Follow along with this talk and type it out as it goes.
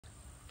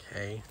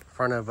Okay,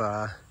 front of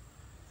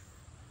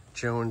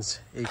Jones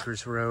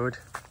Acres Road.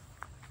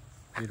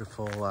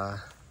 Beautiful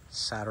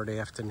Saturday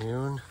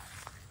afternoon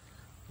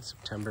in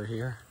September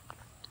here.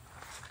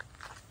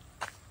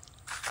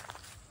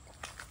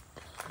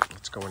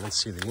 Let's go in and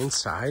see the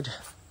inside.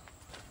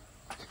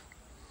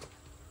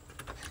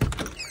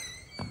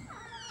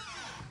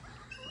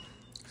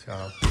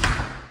 So,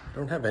 I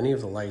don't have any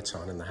of the lights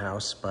on in the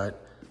house,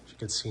 but you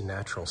can see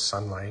natural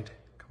sunlight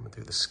coming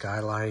through the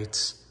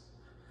skylights.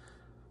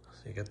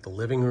 So you got the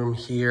living room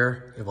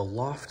here. You have a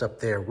loft up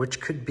there, which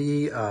could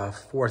be a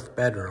fourth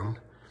bedroom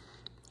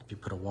if you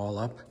put a wall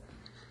up.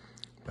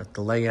 But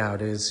the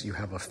layout is you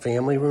have a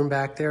family room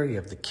back there. You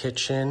have the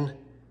kitchen,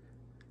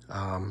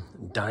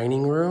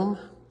 dining room,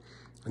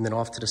 and then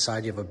off to the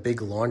side you have a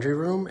big laundry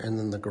room, and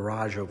then the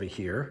garage over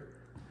here.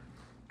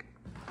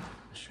 I'll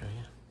show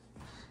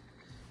you.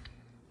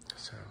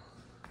 So,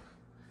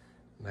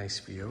 nice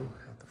view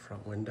out the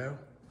front window.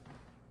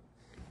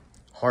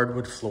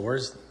 Hardwood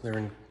floors, they're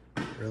in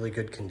really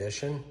good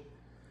condition.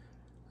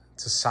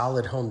 It's a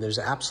solid home. There's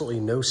absolutely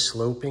no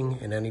sloping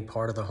in any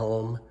part of the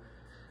home.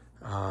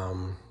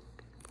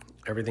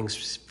 Everything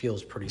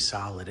feels pretty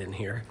solid in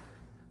here.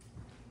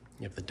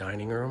 You have the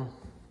dining room.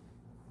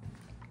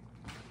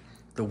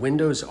 The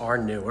windows are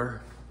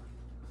newer,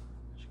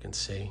 as you can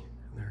see.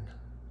 They're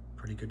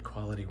pretty good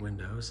quality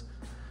windows.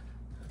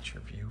 That's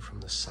your view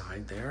from the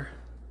side there.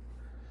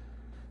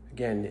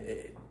 Again,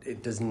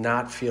 it does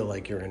not feel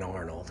like you're in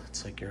Arnold.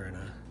 It's like you're in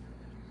a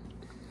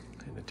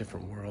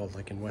different world,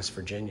 like in West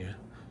Virginia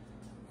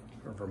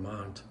or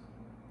Vermont.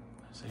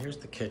 So here's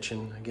the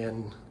kitchen.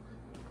 Again,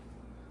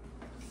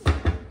 you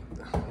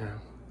know,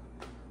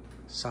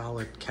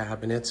 solid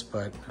cabinets,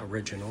 but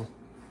original.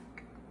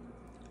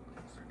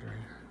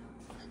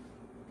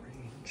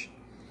 Range.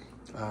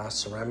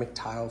 Ceramic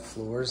tile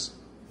floors.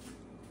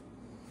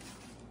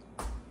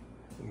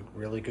 In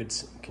really good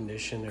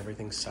condition,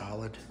 everything's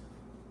solid.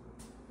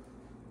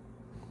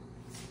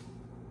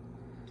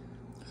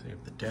 So you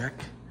have the deck.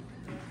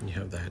 You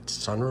have that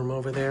sunroom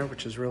over there,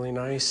 which is really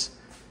nice.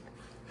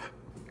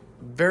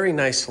 Very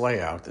nice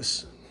layout,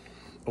 this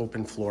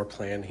open floor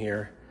plan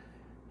here.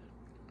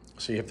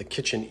 So you have the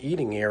kitchen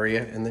eating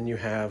area, and then you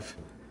have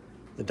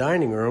the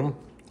dining room,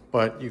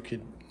 but you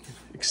could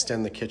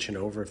extend the kitchen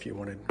over if you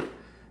wanted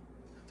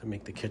to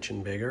make the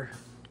kitchen bigger.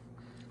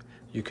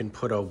 You can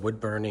put a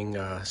wood-burning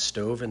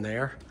stove in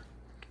there.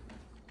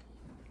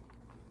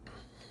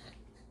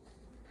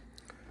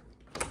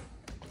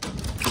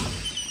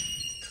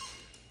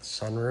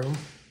 Sunroom.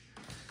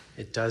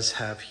 It does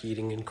have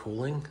heating and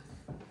cooling.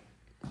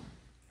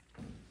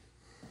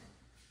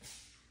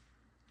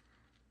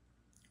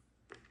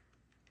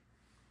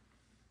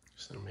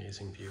 Just an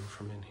amazing view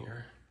from in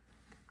here.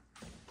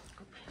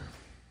 Up here.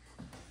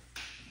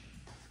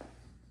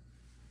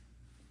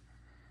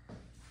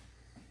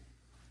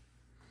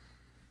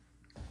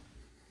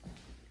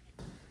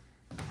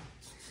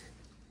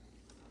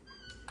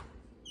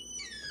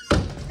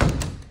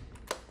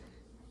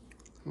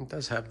 It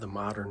does have the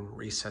modern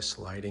recessed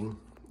lighting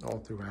all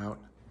throughout.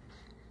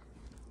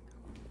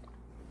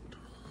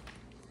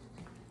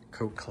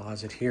 Coat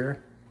closet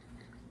here.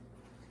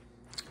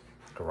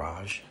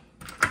 Garage.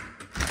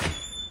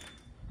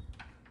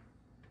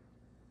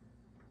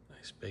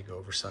 Nice big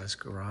oversized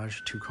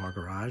garage, 2-car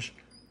garage.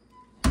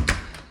 Turn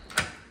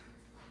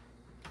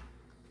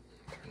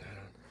that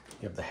on.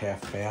 You have the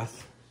half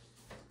bath.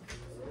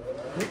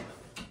 Half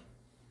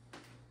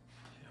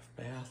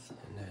bath,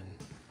 and then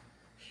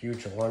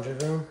huge laundry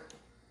room.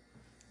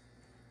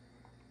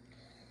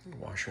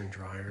 Washer and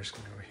dryers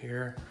can go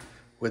here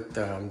with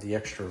the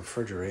extra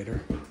refrigerator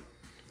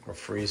or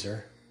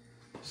freezer.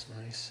 It's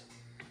nice.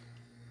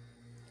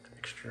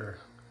 Extra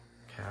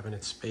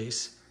cabinet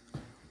space.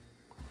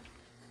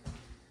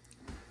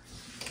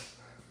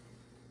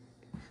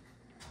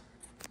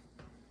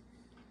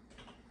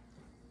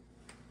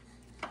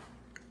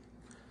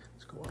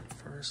 Let's go up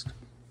first.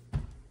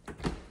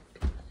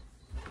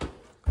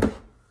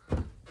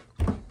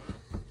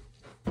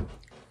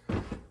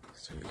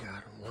 So you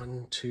got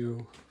 1,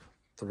 2,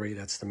 3,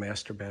 that's the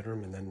master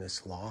bedroom, and then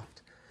this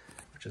loft,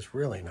 which is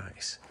really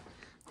nice.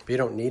 If you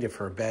don't need it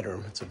for a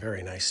bedroom, it's a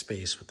very nice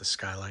space with the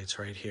skylights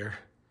right here.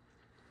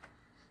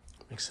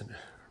 Makes it a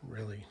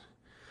really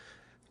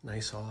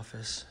nice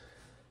office.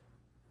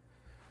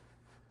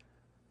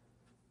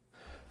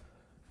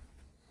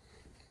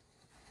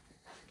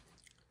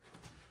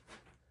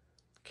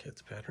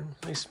 Kids' bedroom,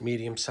 nice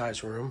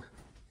medium-sized room.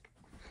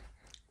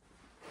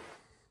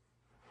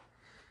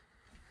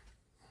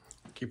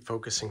 Keep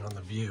focusing on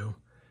the view.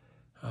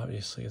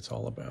 Obviously, it's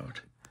all about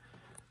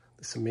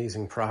this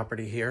amazing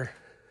property here.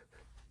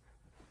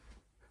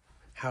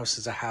 House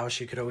is a house.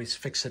 You could always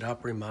fix it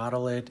up,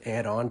 remodel it,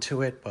 add on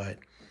to it, but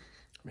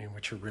I mean,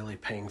 what you're really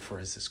paying for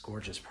is this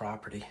gorgeous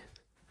property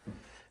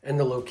and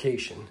the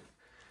location.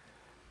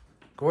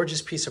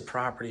 Gorgeous piece of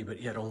property, but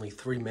yet only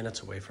 3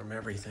 minutes away from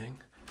everything.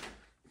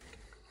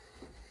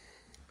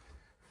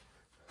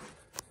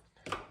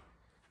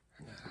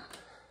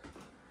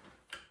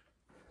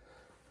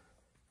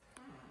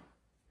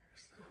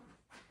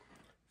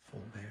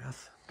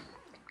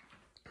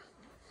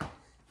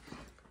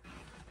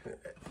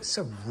 It's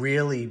a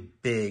really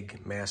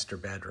big master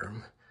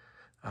bedroom.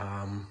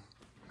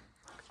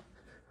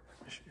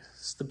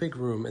 It's the big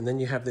room, and then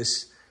you have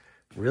this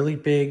really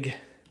big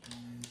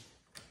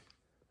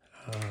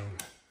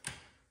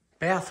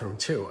bathroom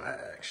too.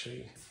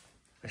 Actually,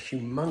 a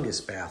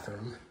humongous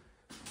bathroom.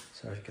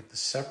 So you get the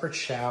separate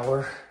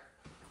shower,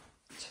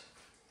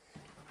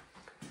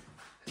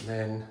 and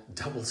then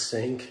double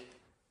sink.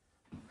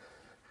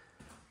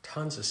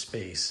 Tons of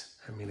space.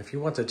 I mean, if you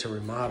wanted to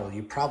remodel,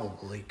 you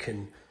probably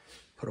can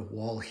put a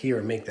wall here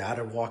and make that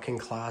a walk-in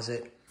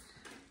closet.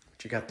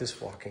 But you got this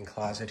walk-in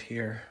closet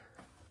here.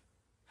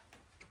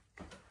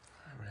 I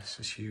mean, this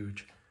is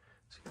huge.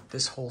 So you got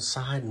this whole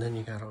side, and then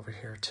you got over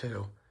here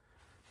too.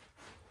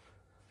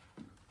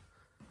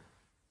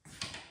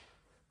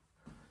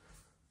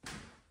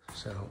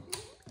 So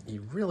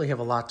you really have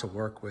a lot to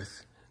work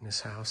with in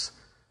this house.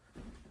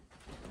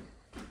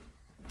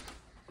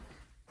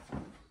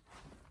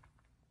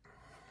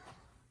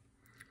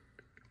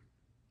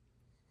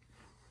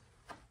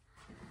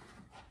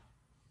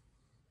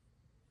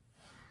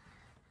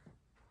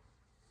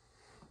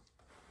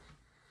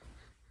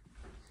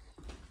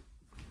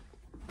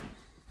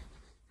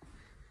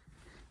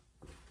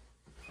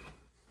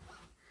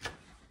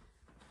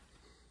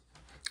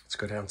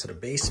 Let's go down to the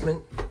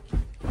basement.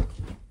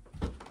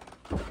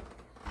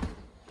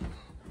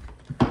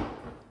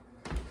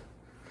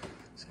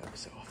 So that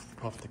was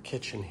off the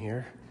kitchen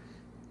here.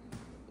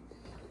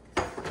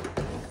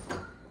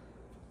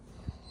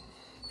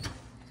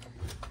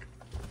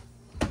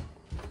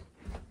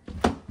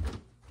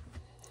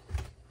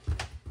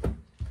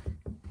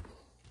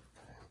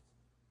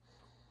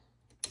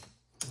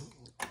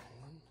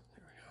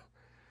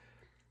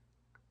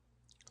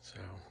 So,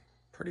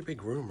 pretty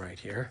big room right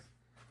here.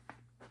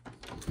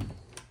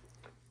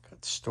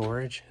 Got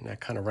storage, and that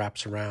kind of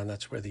wraps around.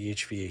 That's where the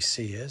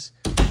HVAC is.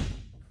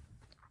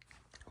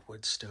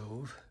 Wood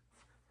stove.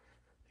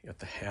 You got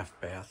the half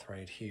bath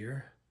right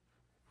here.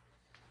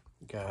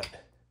 You got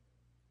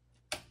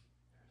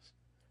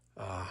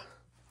a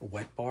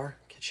wet bar,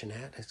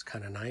 kitchenette. It's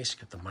kind of nice. You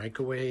got the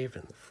microwave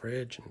and the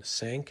fridge and the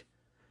sink.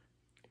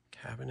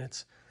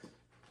 Cabinets.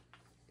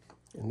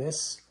 And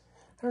this,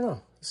 I don't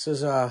know. This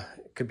is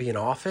it could be an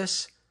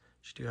office.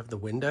 You do have the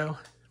window.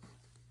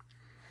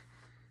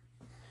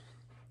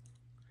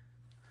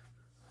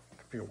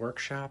 Could be a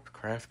workshop,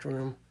 craft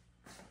room,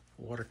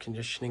 water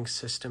conditioning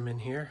system in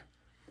here.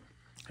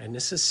 And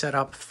this is set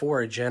up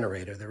for a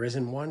generator. There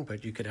isn't one,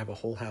 but you could have a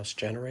whole house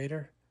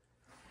generator.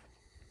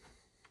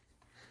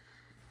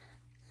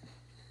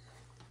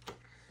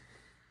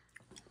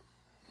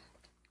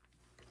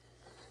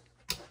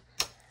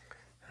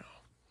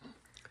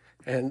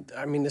 And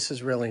I mean, this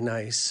is really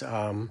nice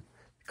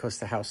because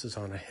the house is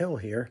on a hill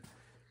here.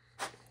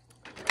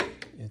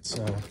 It's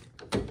a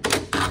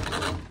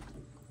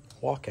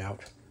walkout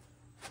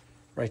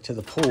right to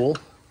the pool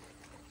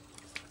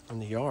in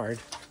the yard.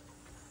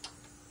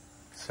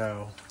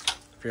 So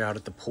if you're out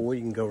at the pool,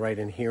 you can go right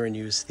in here and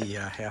use the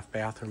half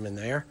bathroom in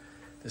there.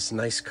 This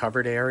nice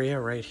covered area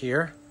right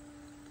here.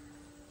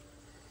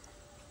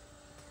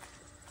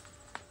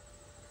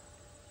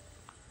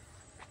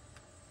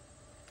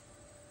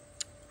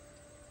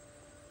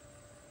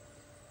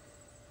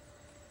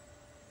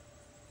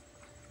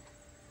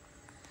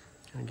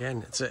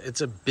 Again,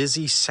 it's a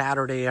busy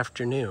Saturday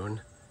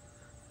afternoon,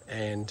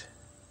 and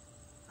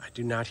I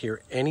do not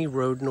hear any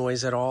road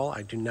noise at all.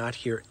 I do not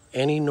hear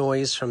any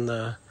noise from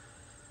the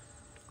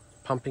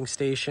pumping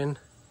station.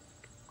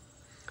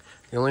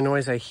 The only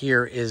noise I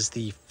hear is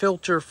the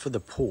filter for the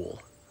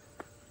pool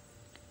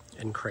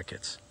and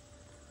crickets.